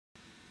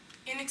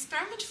In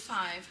experiment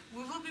 5,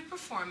 we will be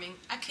performing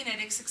a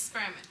kinetics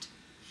experiment.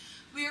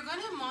 We are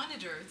going to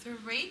monitor the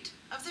rate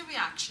of the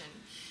reaction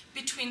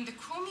between the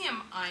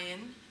chromium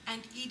ion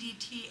and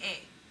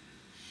edta.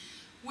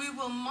 We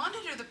will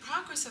monitor the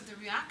progress of the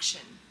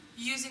reaction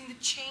using the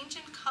change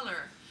in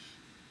color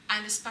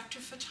and a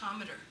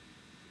spectrophotometer.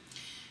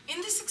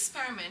 In this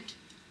experiment,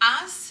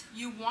 as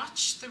you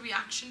watch the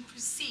reaction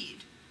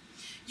proceed,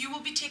 you will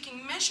be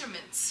taking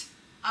measurements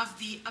of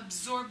the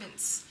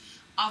absorbance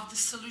of the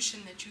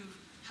solution that you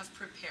have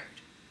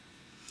prepared.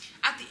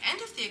 At the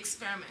end of the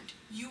experiment,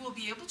 you will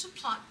be able to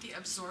plot the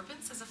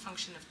absorbance as a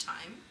function of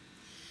time,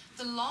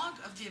 the log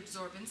of the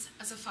absorbance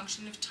as a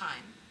function of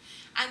time,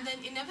 and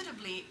then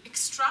inevitably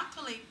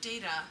extrapolate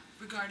data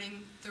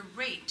regarding the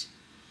rate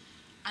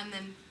and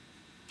then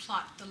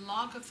plot the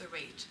log of the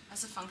rate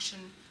as a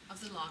function of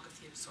the log of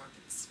the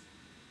absorbance.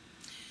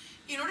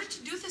 In order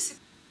to do this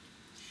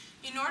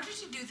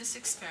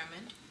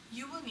experiment,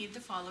 you will need the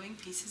following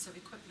pieces of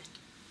equipment: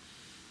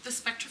 the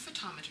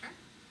spectrophotometer,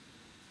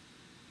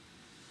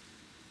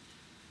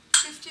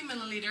 50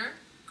 milliliter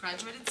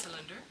graduated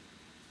cylinder,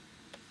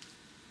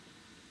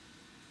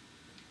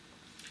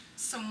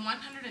 some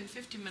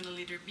 150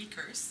 milliliter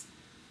beakers,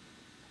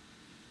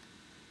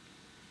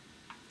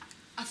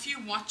 a few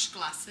watch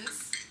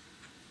glasses,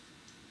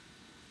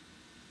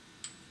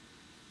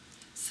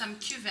 some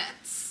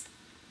cuvettes,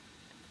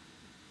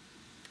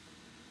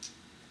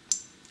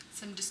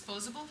 some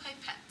disposable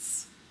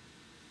pipettes,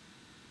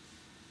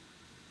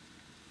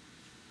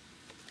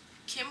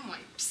 Kim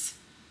wipes,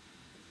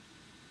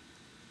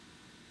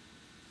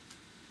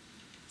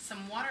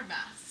 some water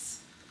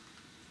baths,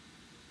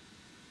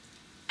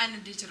 and a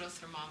digital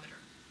thermometer.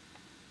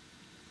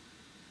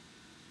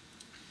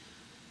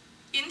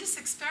 In this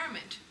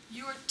experiment,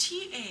 your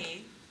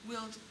TA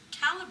will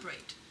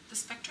calibrate the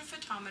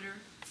spectrophotometer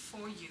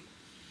for you.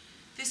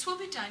 This will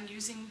be done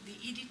using the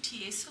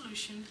edta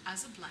solution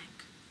as a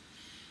blank.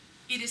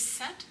 It is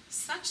set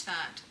such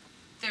that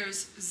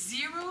there's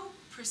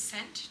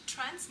 0%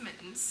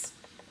 transmittance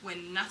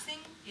when nothing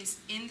is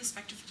in the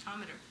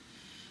spectrophotometer,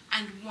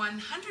 and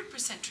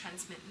 100%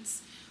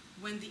 transmittance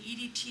when the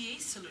edta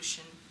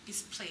solution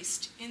is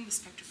placed in the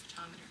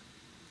spectrophotometer.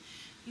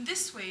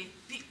 This way,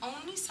 the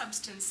only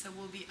substance that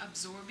will be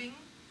absorbing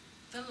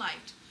the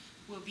light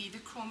will be the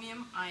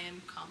chromium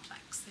ion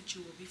complex that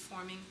you will be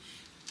forming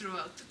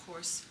throughout the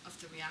course of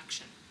the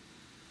reaction.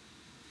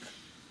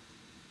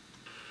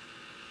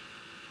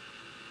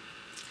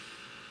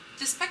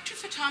 The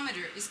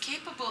spectrophotometer is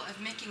capable of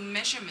making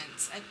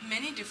measurements at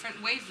many different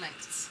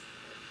wavelengths.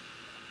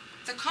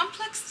 The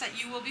complex that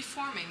you will be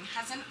forming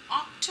has an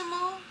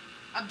optimal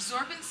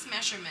absorbance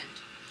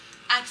measurement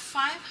at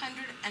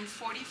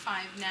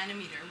 545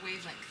 nanometer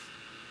wavelength.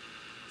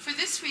 For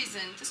this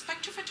reason, the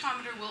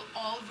spectrophotometer will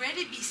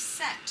already be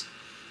set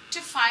to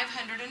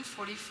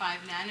 545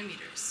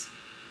 nanometers.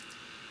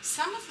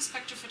 Some of the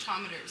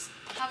spectrophotometers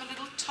have a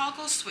little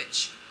toggle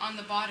switch on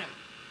the bottom.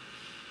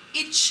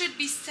 It should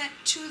be set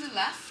to the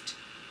left,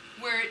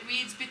 where it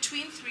reads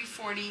between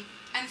 340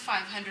 and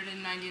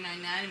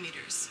 599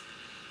 nanometers.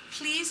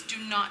 Please do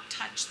not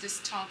touch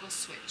this toggle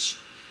switch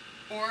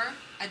or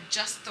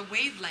adjust the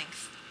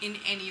wavelength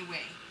in any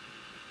way.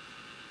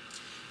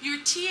 Your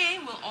TA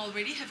will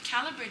already have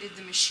calibrated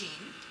the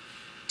machine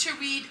to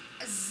read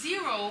a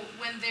 0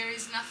 when there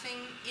is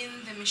nothing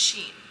in the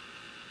machine.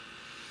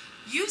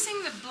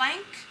 Using the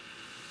blank,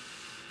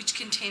 which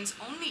contains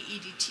only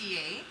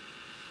edta,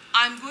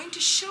 I'm going to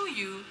show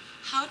you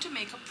how to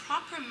make a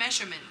proper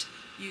measurement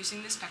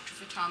using the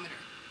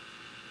spectrophotometer.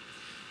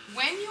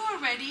 When you are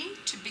ready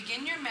to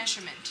begin your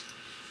measurement,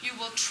 you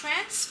will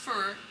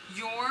transfer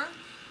your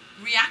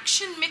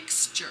reaction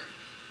mixture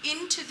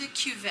into the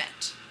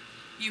cuvette.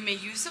 You may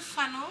use a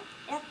funnel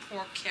or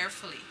pour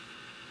carefully.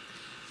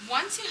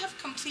 Once you have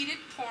completed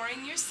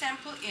pouring your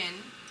sample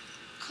in,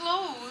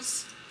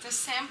 close the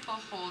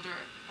sample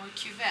holder or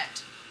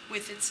cuvette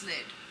with its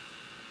lid.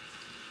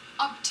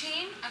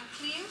 Obtain a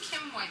clean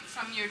Kim wipe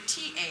from your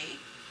TA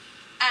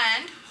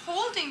and,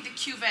 holding the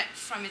cuvette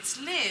from its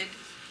lid,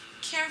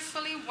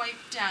 carefully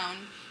wipe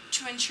down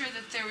to ensure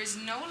that there is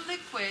no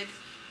liquid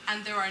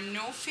and there are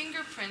no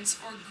fingerprints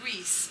or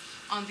grease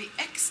on the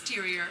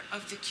exterior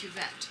of the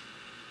cuvette.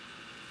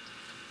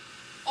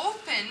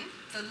 Open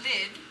the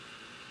lid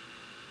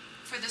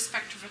for the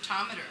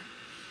spectrophotometer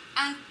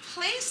and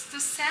place the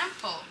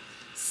sample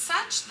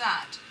such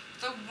that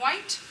the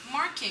white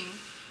marking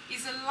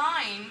is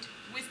aligned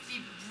with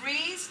the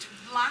raised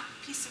black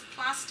piece of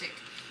plastic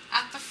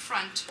at the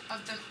front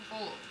of the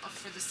hole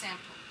for the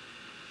sample.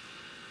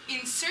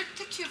 Insert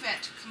the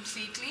cuvette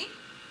completely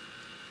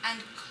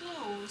and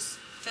close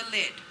the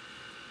lid.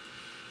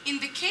 In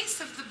the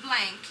case of the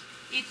blank,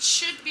 it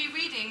should be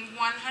reading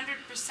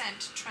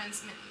 100%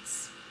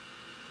 transmittance.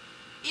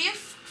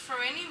 If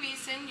for any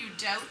reason you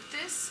doubt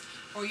this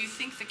or you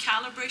think the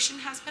calibration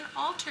has been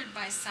altered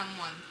by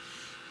someone,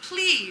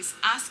 please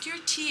ask your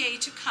TA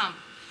to come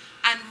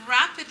and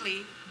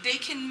rapidly they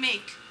can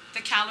make the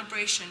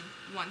calibration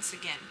once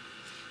again.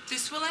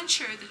 This will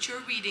ensure that your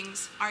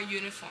readings are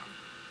uniform.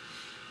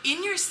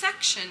 In your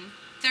section,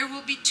 there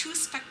will be 2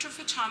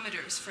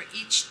 spectrophotometers for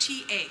each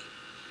TA.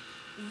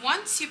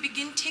 Once you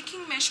begin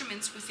taking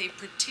measurements with a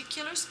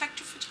particular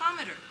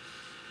spectrophotometer,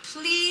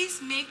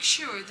 please make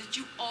sure that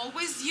you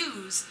always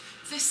use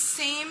the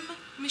same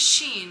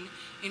machine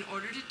in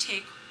order to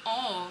take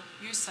all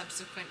your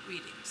subsequent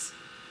readings.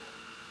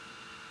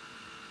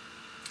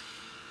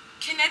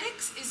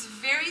 Kinetics is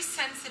very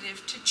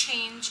sensitive to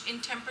change in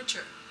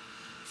temperature.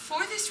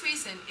 For this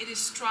reason, it is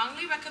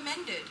strongly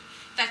recommended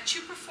that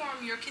you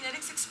perform your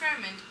kinetics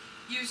experiment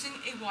using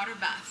a water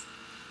bath.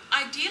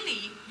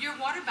 Ideally, your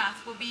water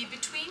bath will be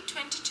between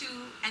 22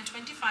 and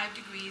 25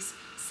 degrees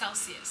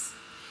Celsius.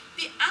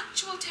 The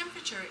actual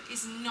temperature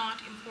is not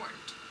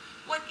important.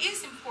 What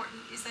is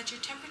important is that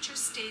your temperature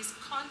stays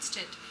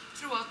constant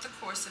throughout the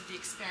course of the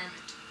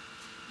experiment.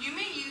 You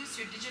may use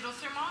your digital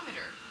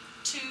thermometer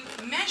to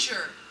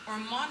measure or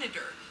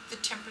monitor the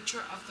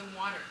temperature of the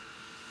water.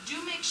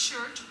 Do make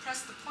sure to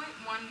press the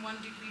 0.11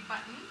 degree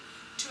button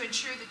to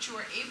ensure that you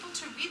are able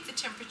to read the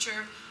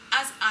temperature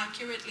as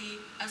accurately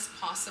as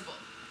possible.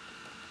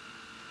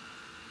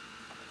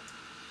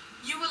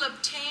 You will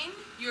obtain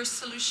your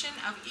solution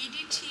of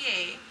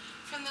edta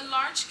from the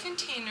large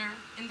container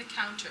in the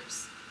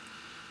counters.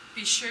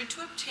 Be sure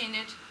to obtain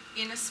it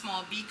in a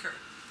small beaker.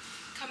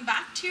 Come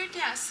back to your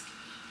desk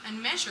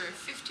and measure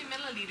 50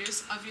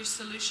 milliliters of your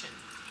solution.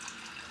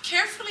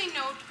 Carefully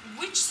note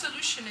which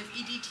solution of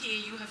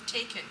edta you have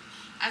taken,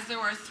 as there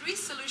are 3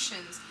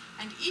 solutions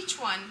and each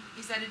one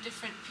is at a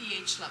different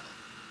pH level.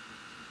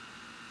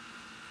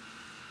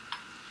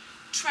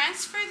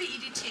 Transfer the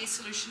edta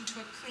solution to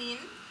a clean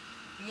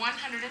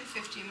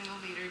 150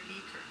 milliliter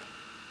beaker.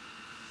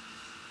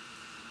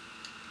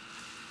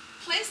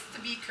 Place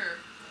the beaker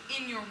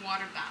in your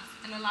water bath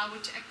and allow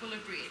it to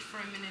equilibrate for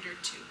a minute or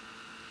 2.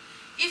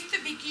 If the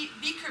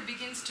beaker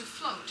begins to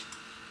float,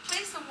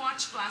 place a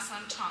watch glass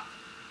on top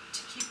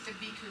to keep the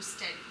beaker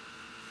steady.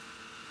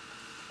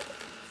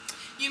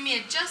 You may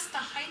adjust the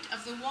height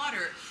of the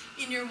water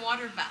in your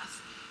water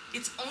bath.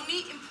 It's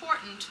only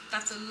important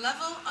that the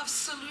level of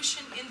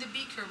solution in the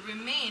beaker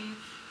remain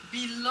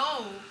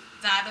below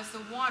that of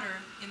the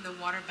water in the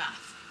water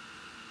bath.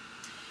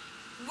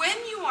 When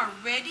you are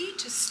ready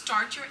to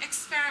start your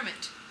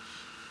experiment,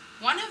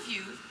 one of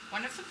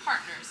the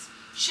partners,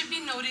 should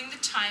be noting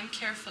the time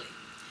carefully.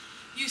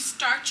 You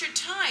start your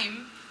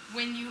time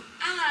when you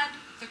add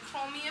the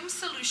chromium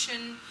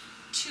solution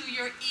to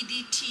your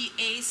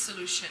edta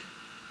solution.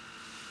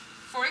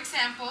 For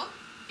example,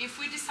 if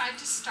we decide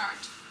to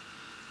start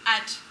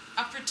at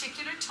a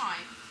particular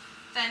time,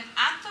 then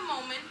at the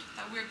moment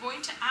that we're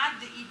going to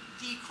add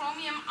the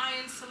chromium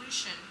ion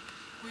solution,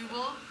 we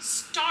will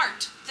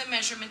start the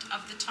measurement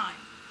of the time.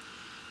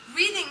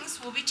 Readings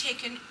will be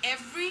taken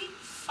every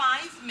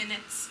 5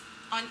 minutes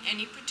on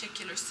any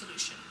particular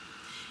solution.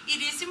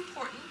 It is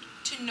important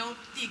to note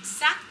the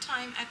exact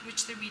time at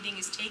which the reading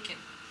is taken.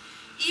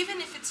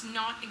 Even if it's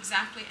not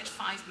exactly at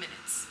 5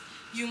 minutes,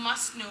 you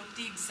must note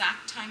the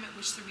exact time at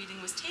which the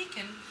reading was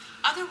taken,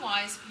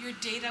 otherwise your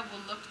data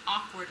will look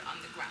awkward on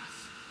the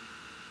graph.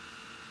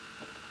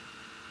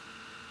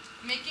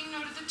 Making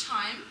note of the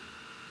time,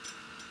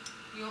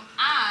 we'll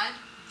add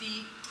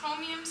the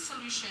chromium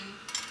solution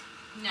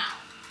now.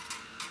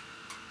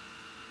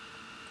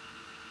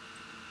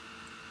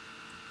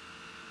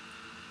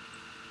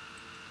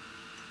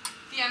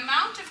 The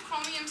amount of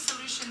chromium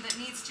solution that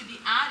needs to be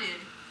added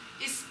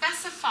is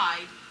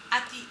specified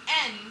at the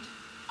end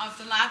of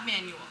the lab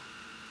manual.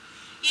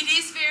 It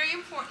is very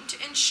important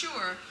to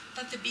ensure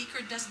that the beaker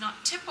does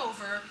not tip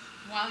over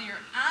while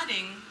you're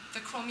adding the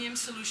chromium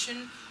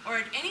solution or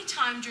at any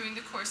time during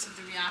the course of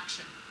the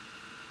reaction.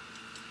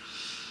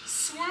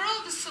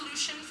 Swirl the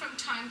solution from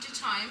time to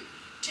time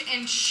to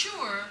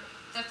ensure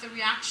that the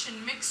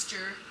reaction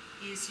mixture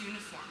is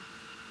uniform.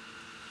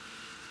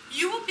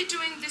 You will be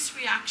doing this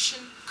reaction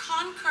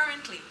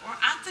concurrently or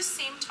at the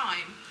same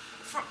time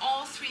for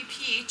all 3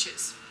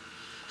 pHs.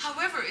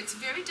 However, it's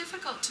very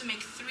difficult to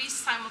make 3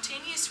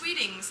 simultaneous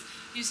readings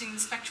using the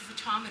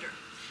spectrophotometer.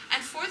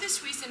 And for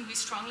this reason, we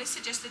strongly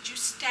suggest that you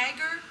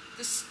stagger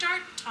the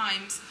start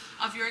times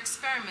of your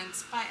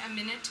experiments by a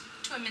minute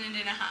to a minute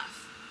and a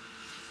half.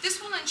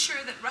 This will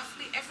ensure that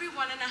roughly every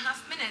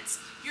 1.5 minutes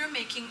you're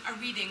making a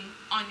reading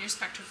on your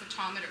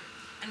spectrophotometer,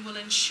 and will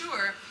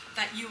ensure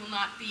that you will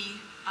not be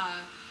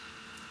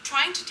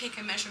trying to take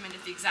a measurement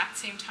at the exact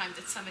same time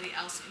that somebody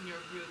else in your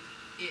group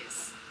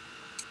is.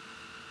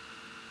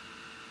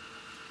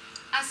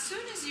 As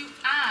soon as you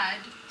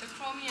add the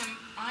chromium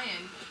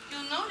ion,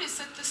 you'll notice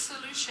that the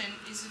solution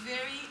is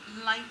very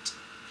light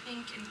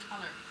pink in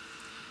color.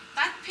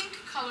 That pink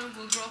color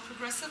will grow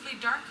progressively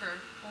darker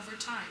over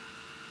time.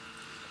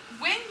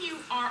 When you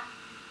are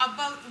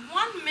about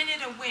 1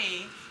 minute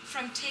away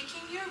from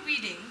taking your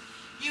reading,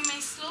 you may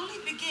slowly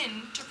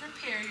begin to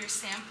prepare your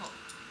sample.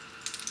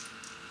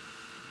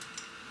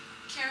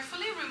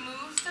 Carefully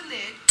remove the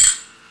lid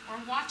or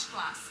watch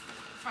glass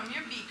from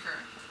your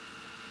beaker,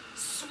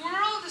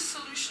 swirl the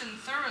solution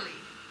thoroughly,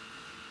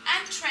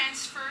 and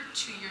transfer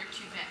to your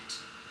cuvette.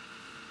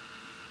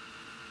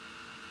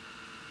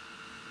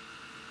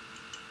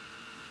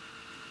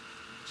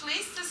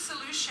 place the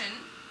solution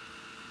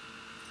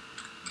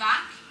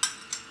back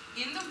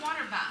in the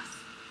water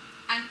bath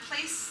and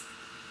place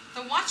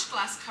the watch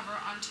glass cover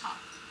on top.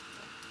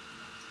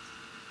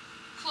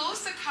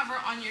 Close the cover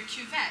on your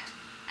cuvette,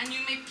 and you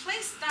may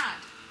place that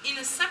in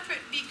a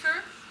separate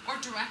beaker or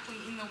directly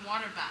in the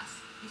water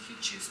bath if you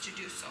choose to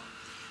do so.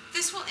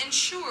 This will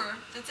ensure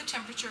that the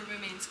temperature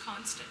remains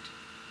constant.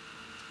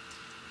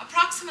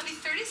 Approximately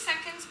 30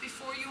 seconds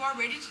before you are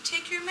ready to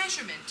take your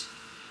measurement,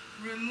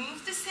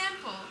 remove the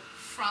sample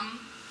from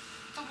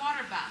the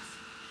water bath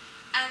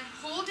and,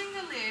 holding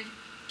the lid,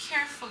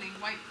 carefully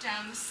wipe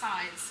down the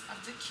sides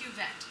of the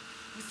cuvette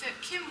with a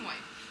Kim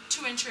wipe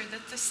to ensure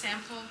that the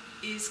sample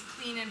is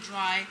clean and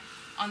dry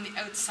on the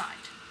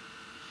outside.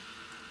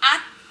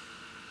 At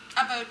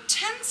about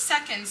 10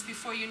 seconds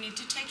before you need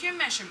to take your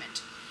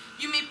measurement,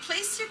 you may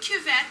place your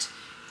cuvette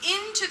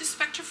into the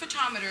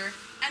spectrophotometer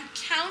and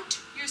count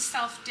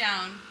yourself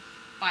down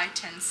by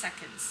 10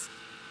 seconds.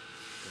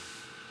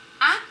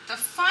 At the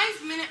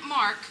 5-minute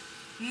mark,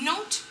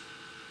 note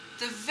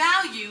the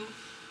value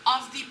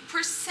of the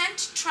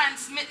percent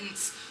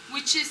transmittance,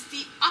 which is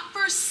the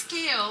upper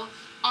scale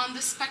on the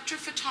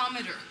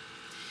spectrophotometer.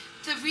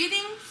 The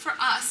reading for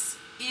us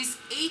is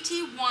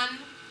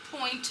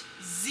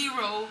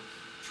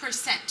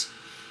 81.0%.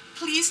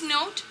 Please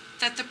note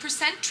that the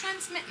percent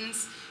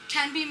transmittance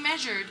can be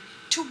measured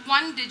to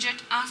 1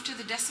 digit after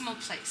the decimal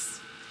place.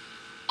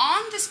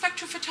 On the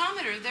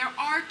spectrophotometer, there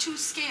are 2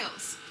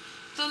 scales.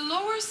 The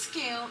lower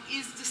scale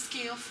is the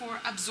scale for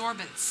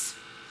absorbance.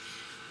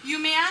 You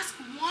may ask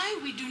why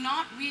we do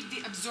not read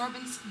the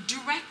absorbance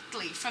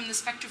directly from the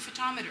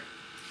spectrophotometer.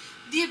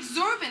 The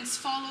absorbance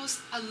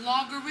follows a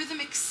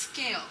logarithmic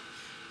scale,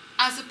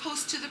 as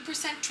opposed to the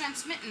percent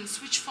transmittance,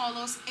 which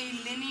follows a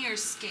linear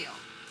scale.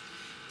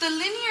 The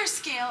linear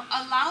scale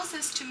allows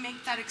us to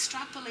make that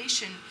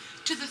extrapolation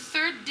to the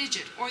 3rd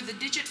digit, or the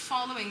digit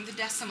following the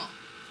decimal.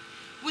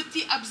 With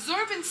the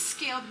absorbance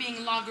scale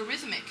being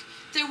logarithmic,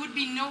 there would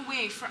be no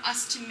way for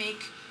us to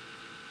make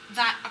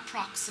that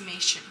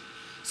approximation.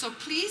 So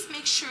please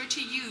make sure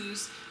to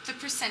use the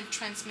percent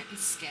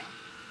transmittance scale.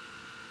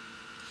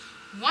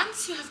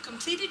 Once you have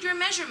completed your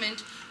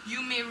measurement,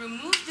 you may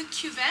remove the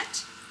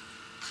cuvette,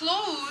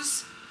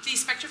 close the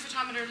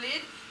spectrophotometer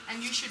lid,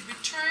 and you should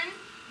return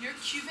your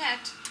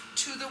cuvette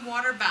to the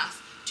water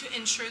bath to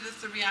ensure that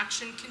the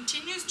reaction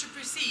continues to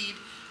proceed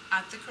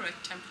at the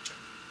correct temperature.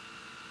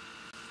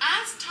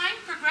 As time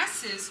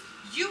progresses,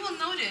 you will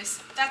notice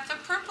that the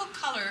purple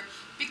color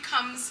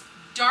becomes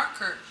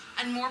darker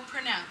and more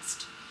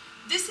pronounced.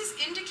 This is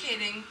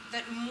indicating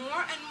that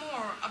more and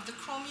more of the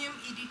chromium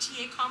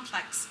edta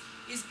complex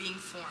is being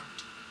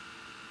formed.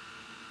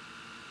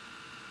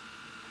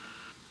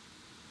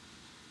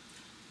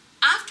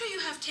 After you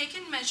have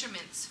taken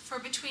measurements for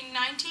between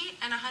 90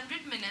 and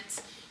 100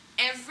 minutes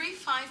every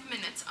 5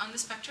 minutes on the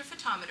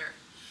spectrophotometer,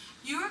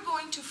 you are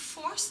going to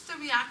force the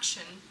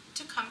reaction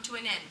to come to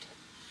an end.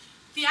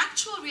 The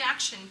actual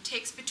reaction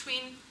takes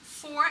between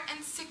 4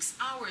 and 6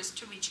 hours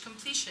to reach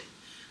completion,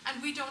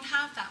 and we don't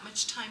have that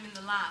much time in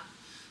the lab.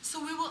 So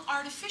we will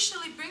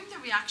artificially bring the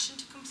reaction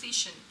to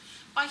completion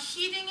by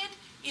heating it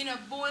in a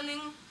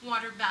boiling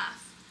water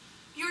bath.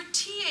 Your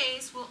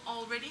TAs will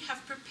already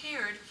have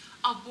prepared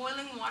a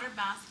boiling water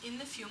bath in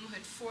the fume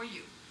hood for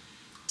you.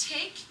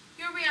 Take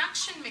your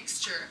reaction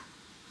mixture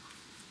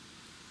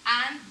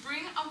and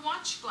bring a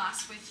watch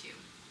glass with you.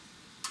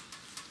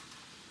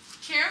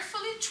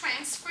 Carefully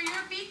transfer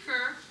your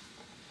beaker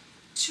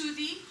to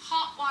the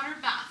hot water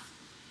bath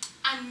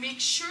and make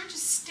sure to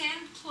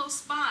stand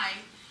close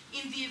by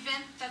in the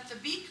event that the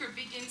beaker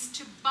begins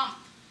to bump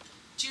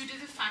due to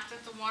the fact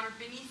that the water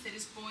beneath it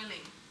is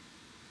boiling.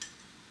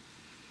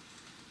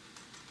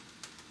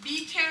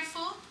 Be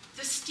careful,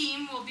 the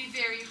steam will be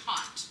very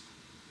hot.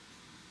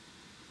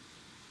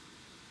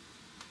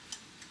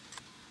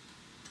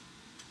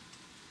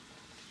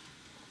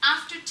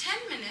 After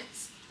 10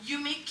 minutes, you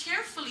may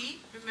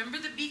carefully, remember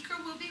the beaker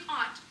will be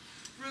hot,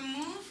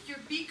 remove your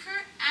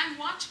beaker and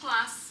watch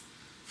glass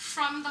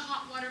from the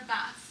hot water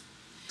bath.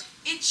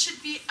 It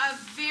should be a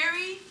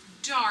very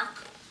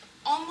dark,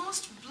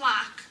 almost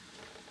black,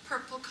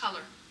 purple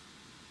color.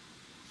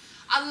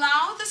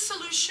 Allow the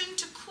solution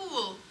to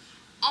cool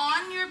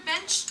on your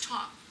bench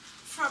top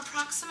for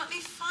approximately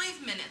 5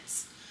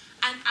 minutes,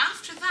 and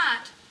after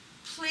that,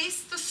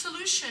 place the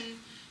solution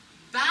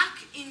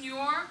back in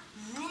your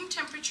room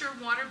temperature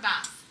water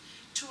bath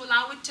to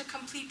allow it to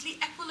completely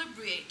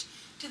equilibrate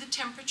to the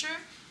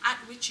temperature at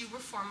which you were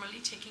formerly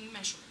taking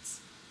measurements.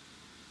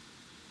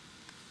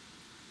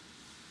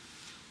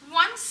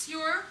 Once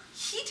your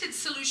heated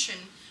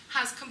solution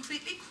has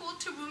completely cooled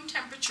to room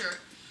temperature,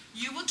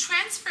 you will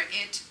transfer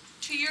it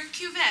to your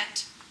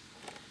cuvette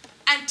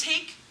and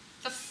take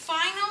the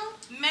final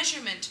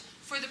measurement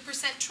for the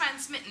percent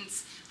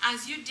transmittance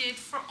as you did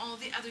for all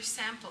the other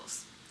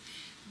samples.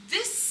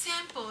 This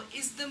sample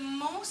is the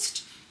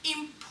most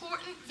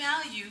important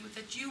value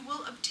that you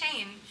will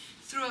obtain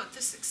throughout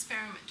this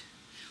experiment.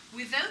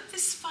 Without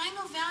this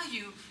final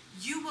value,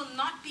 you will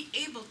not be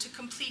able to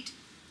complete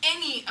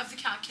any of the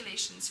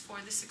calculations for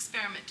this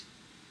experiment.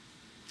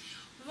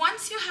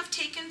 Once you have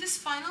taken this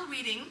final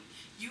reading,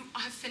 you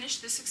have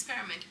finished this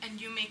experiment,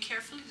 and you may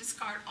carefully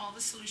discard all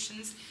the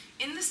solutions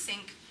in the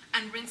sink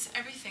and rinse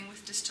everything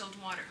with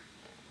distilled water.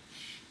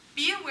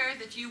 Be aware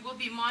that you will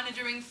be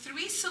monitoring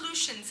 3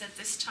 solutions at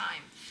this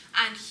time,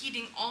 and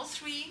heating all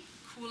 3,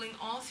 cooling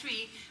all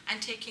 3,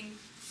 and taking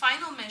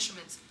final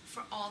measurements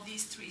for all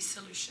these 3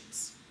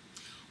 solutions.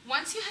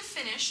 Once you have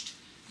finished,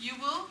 you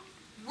will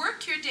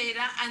work your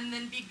data and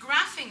then be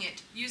graphing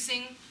it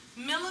using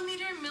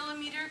millimeter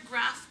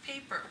graph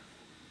paper.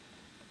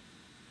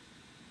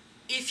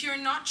 If you're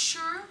not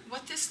sure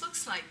what this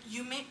looks like,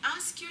 you may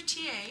ask your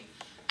TA,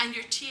 and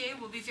your TA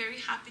will be very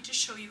happy to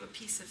show you a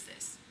piece of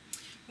this.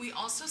 We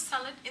also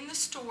sell it in the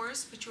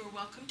stores, but you're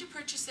welcome to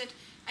purchase it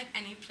at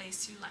any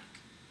place you like.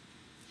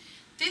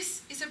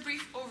 This is a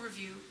brief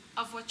overview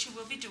of what you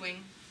will be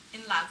doing in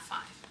Lab 5.